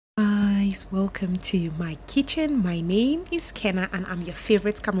guys, welcome to my kitchen. My name is Kenna and I'm your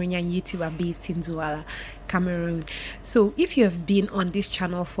favorite Cameroonian YouTuber based in Douala Cameroon. So if you have been on this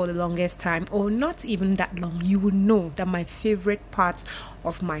channel for the longest time or not even that long, you will know that my favorite part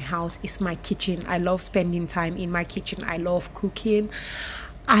of my house is my kitchen. I love spending time in my kitchen. I love cooking.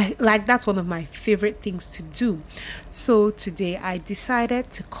 That's one of my favorite things to do. So today I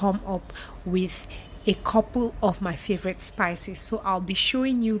decided to come up with a couple of my favorite spices. So I'll be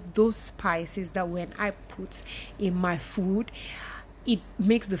showing you those spices that when I put in my food, it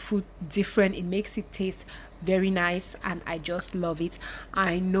makes the food different, it makes it taste very nice, and I just love it.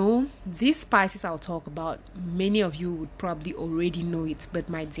 I know these spices I'll talk about, many of you would probably already know it, but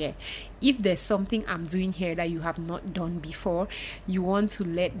my dear, if there's something I'm doing here that you have not done before, you want to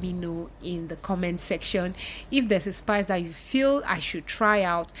let me know in the comment section. If there's a spice that you feel I should try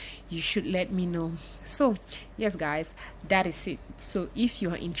out, you should let me know. So yes guys, that is it. So if you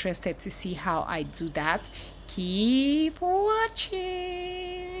are interested to see how I do that, keep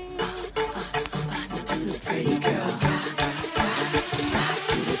watching. Pretty girl.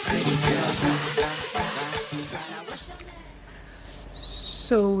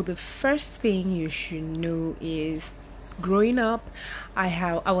 So the first thing you should know is, growing up,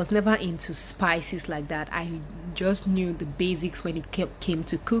 I was never into spices like that. I just knew the basics when it came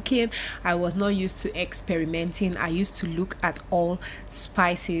to cooking. I was not used to experimenting. I used to look at all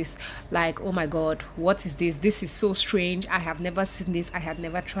spices like, oh my god, what is this? This is so strange. I have never seen this. I had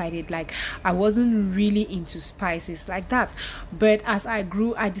never tried it. Like, I wasn't really into spices like that. But as I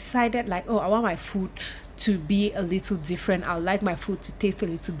grew, I decided like, oh, I want my food to be a little different. I like my food to taste a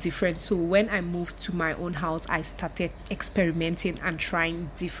little different. So when I moved to my own house, I started experimenting and trying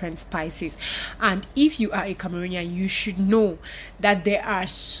different spices. And if you are a Cameroonian, you should know that there are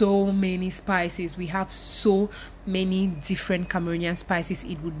so many spices. We have so many different Cameroonian spices,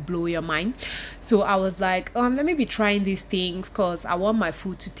 it would blow your mind. So I was like, let me be trying these things because I want my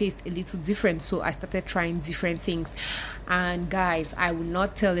food to taste a little different. So I started trying different things, and guys, I will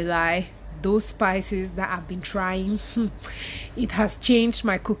not tell a lie, those spices that I've been trying, it has changed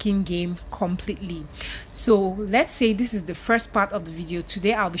my cooking game completely. So let's say this is the first part of the video.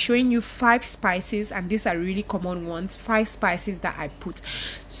 Today I'll be showing you 5 spices, and these are really common ones, 5 spices that I put.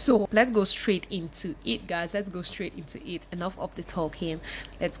 So let's go straight into it, guys. Let's go straight into it. Enough of the talking,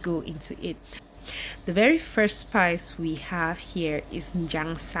 let's go into it. The very first spice we have here is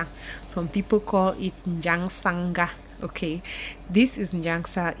njangsa. Some people call it njangsanga. Okay, this is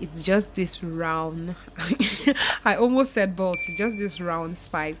njangsa. It's just this round I almost said balls. It's just this round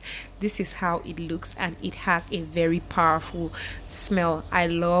spice. This is how it looks, and it has a very powerful smell. I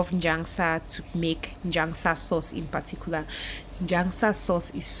love njangsa to make njangsa sauce in particular. Njangsa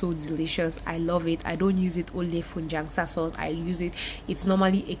sauce is so delicious. I love it. I don't use it only for njangsa sauce. I use it. It's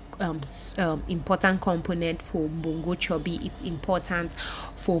normally a important component for bongo chobi. It's important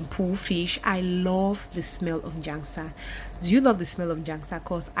for poo fish. I love the smell of njangsa. Do you love the smell of njangsa?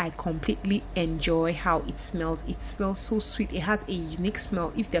 Because I completely enjoy how it smells. It smells so sweet. It has a unique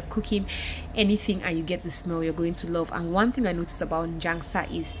smell. If they're cooking anything and you get the smell, you're going to love. And one thing I noticed about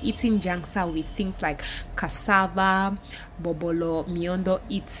njangsa is eating njangsa with things like cassava, bobolo, miondo,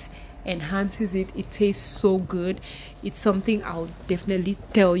 it enhances it. It tastes so good. It's something I'll definitely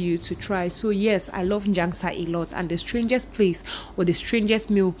tell you to try. So yes, I love njangsa a lot, and the strangest place or the strangest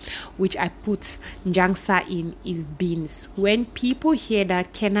meal which I put njangsa in is beans. When people hear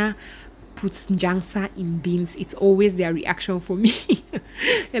that Kenna puts njangsa in beans, it's always their reaction for me.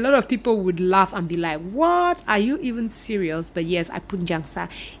 A lot of people would laugh and be like, what, are you even serious? But yes, I put njangsa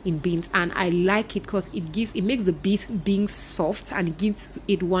in beans, and I like it because it makes the beans soft, and it gives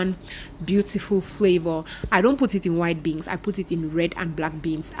it one beautiful flavor. I don't put it in white beans. I put it in red and black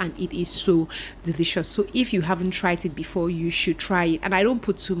beans, and it is so delicious. So if you haven't tried it before, you should try it. And I don't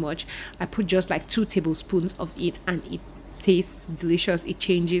put too much. I put just like 2 tablespoons of it, and it tastes delicious. It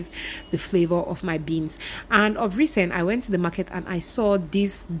changes the flavor of my beans. And of recent, I went to the market and I saw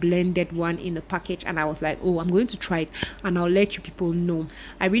this blended one in the package, and I was like, oh, I'm going to try it and I'll let you people know.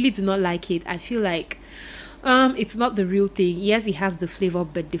 I really do not like it. I feel like it's not the real thing. Yes, it has the flavor,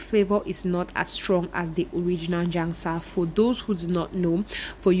 but the flavor is not as strong as the original njangsa. For those who do not know,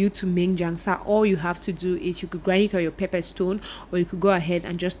 for you to make njangsa, all you have to do is you could grind it on your pepper stone, or you could go ahead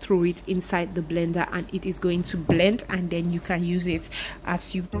and just throw it inside the blender, and it is going to blend, and then you can use it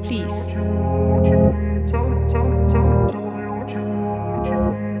as you please.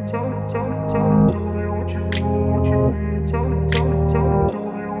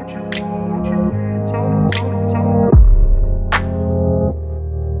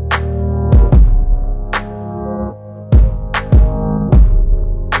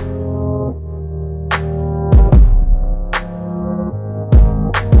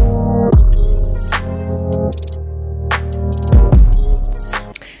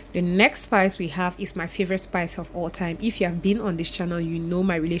 The next spice we have is my favorite spice of all time. If you have been on this channel, you know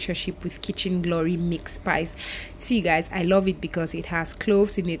my relationship with Kitchen Glory mixed spice. See guys, I love it because it has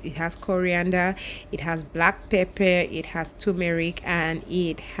cloves in it, it has coriander, it has black pepper, it has turmeric, and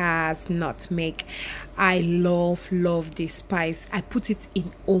it has nutmeg. I love this spice. I put it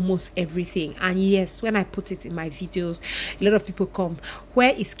in almost everything, and yes, when I put it in my videos, a lot of people come,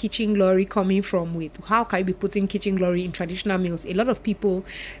 where is Kitchen Glory coming from with, how can you be putting Kitchen Glory in traditional meals? A lot of people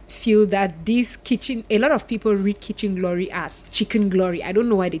feel that this kitchen, a lot of people read Kitchen Glory as Chicken Glory. I don't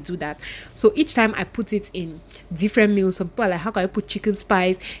know why they do that. So each time I put it in different meals, some people are like, how can I put chicken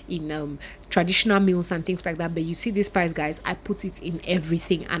spice in traditional meals and things like that? But you see this spice guys, I put it in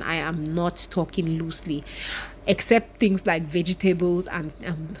everything, and I am not talking loosely, except things like vegetables and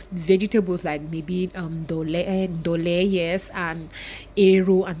vegetables like maybe dole, yes, and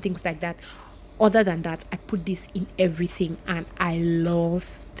arrow and things like that. Other than that, I put this in everything, and I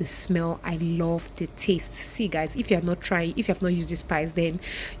love the smell, I love the taste. See guys, if you have not tried, if you have not used this spice, then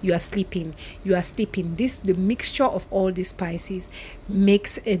you are sleeping. The mixture of all these spices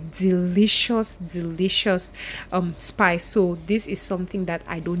makes a delicious spice. So this is something that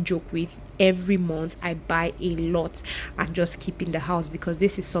I don't joke with. Every month I buy a lot and just keep in the house, because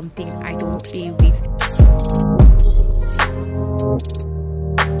this is something I don't play with.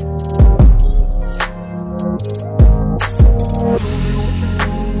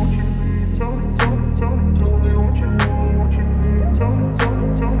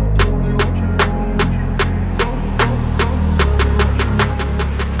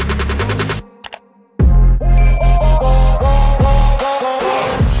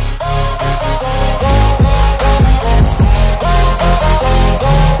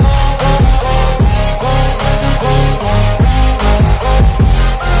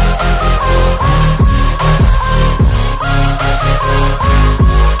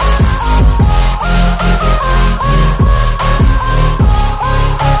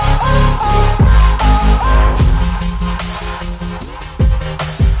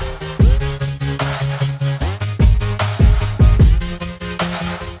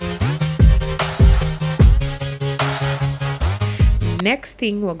 Next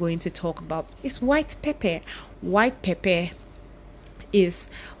thing we're going to talk about is white pepper. White pepper is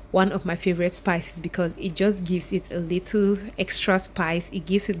one of my favorite spices because it just gives it a little extra spice. It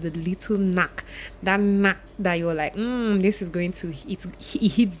gives it the little knack, that you're like, this is going to, it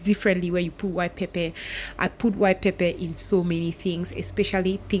hits differently when you put white pepper. I put white pepper in so many things,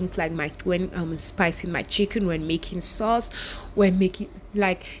 especially things like when spicing my chicken, when making sauce, when making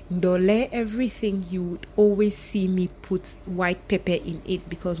like dole, everything. You would always see me put white pepper in it,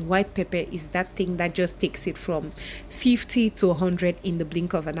 because white pepper is that thing that just takes it from 50 to 100 in the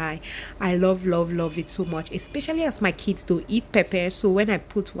blink of an eye. I love it so much, especially as my kids don't eat pepper. So when I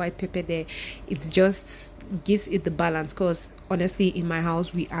put white pepper there, it just gives it the balance, because honestly in my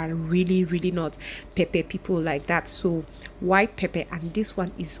house we are really not pepper people like that. So white pepper, and this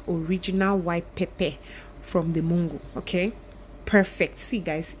one is original white pepper from the Mungo. Okay, perfect. See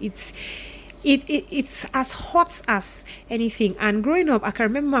guys, it's as hot as anything. And growing up, I can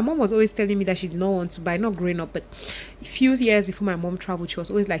remember my mom was always telling me that she did not want to buy, not growing up, but a few years before my mom traveled, she was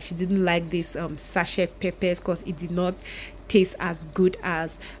always like, she didn't like this sachet peppers because it did not taste as good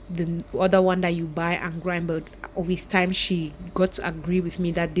as the other one that you buy and grind. But with time she got to agree with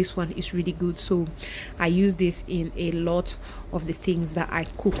me that this one is really good, so I use this in a lot of the things that I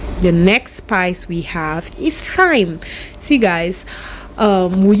cook. The next spice we have is thyme. See guys,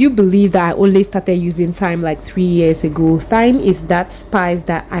 would you believe that I only started using thyme like 3 years ago? Thyme is that spice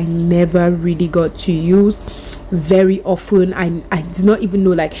that I never really got to use very often. I did not even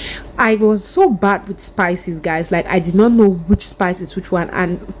know, like, I was so bad with spices guys, like I did not know which spice is which one.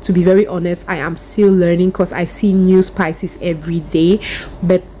 And to be very honest, I am still learning because I see new spices every day.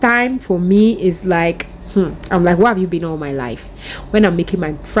 But thyme for me is like, I'm like, where have you been all my life? When I'm making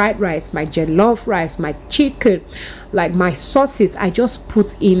my fried rice, my jollof rice, my chicken, like my sauces, I just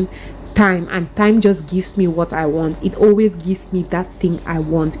put in thyme, and thyme just gives me what I want. It always gives me that thing I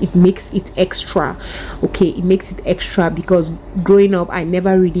want. It makes it extra. Okay, it makes it extra because growing up I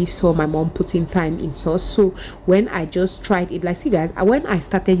never really saw my mom putting thyme in sauce. So when I just tried it, like, see guys, when I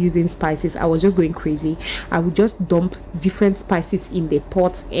started using spices, I was just going crazy. I would just dump different spices in the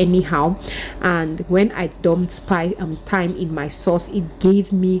pot anyhow, and when I dumped thyme in my sauce, it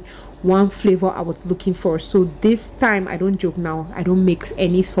gave me one flavor I was looking for. So this time, I don't joke now, I don't mix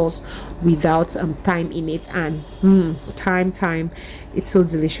any sauce without thyme in it. And thyme, it's so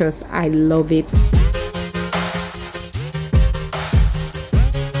delicious. I love it.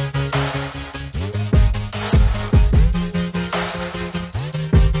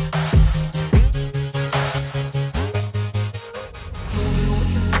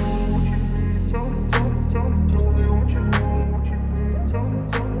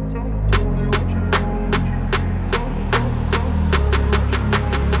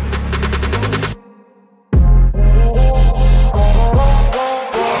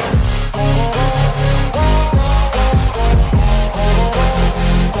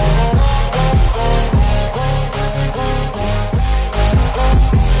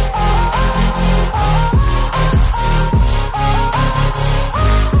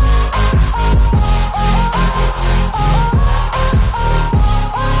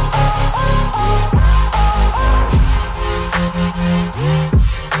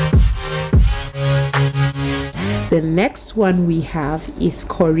 the next one we have is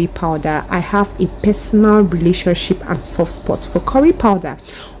curry powder. I have a personal relationship and soft spot for curry powder.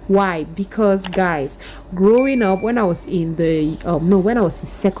 Why? Because guys, growing up, when I was in the when I was in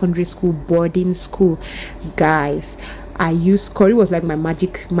secondary school, boarding school, guys, I used curry. Was like my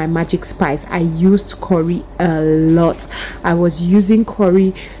magic spice. I used curry a lot. I was using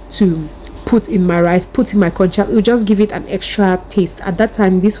curry to put in my rice, put in my concha. It would just give it an extra taste. At that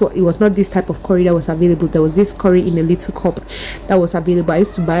time, it was not this type of curry that was available. There was this curry in a little cup that was available. I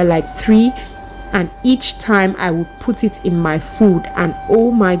used to buy like 3, and each time I would put it in my food, and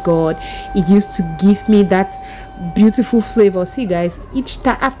oh my god, it used to give me that beautiful flavor. See guys, each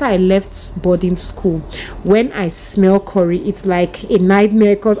time after I left boarding school, when I smell curry, it's like a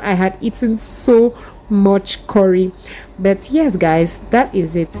nightmare because I had eaten so much curry. But yes guys, that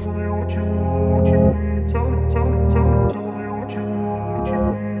is it.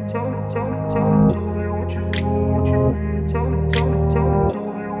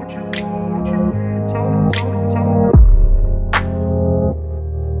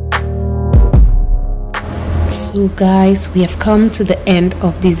 So guys, we have come to the end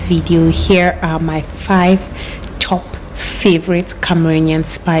of this video. Here are my 5 top favorite Cameroonian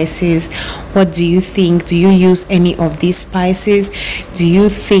spices. What do you think? Do you use any of these spices? Do you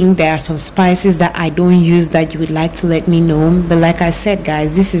think there are some spices that I don't use that you would like to let me know? But like I said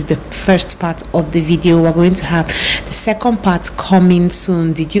guys, this is the first part of the video. We're going to have the second part coming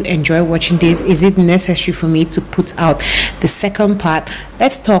soon. Did you enjoy watching this? Is it necessary for me to put out the second part?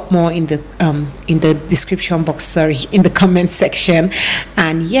 Let's talk more in the description box, sorry, in the comment section.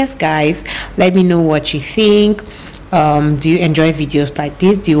 And yes guys, let me know what you think. Do you enjoy videos like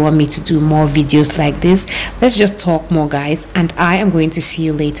this? Do you want me to do more videos like this? Let's just talk more guys, and I am going to see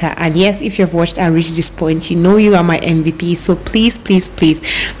you later. And yes, if you've watched and reached this point, you know you are my MVP, so please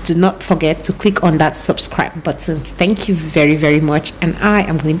do not forget to click on that subscribe button. Thank you very much, and I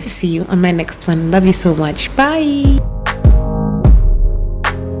am going to see you on my next one. Love you so much. Bye.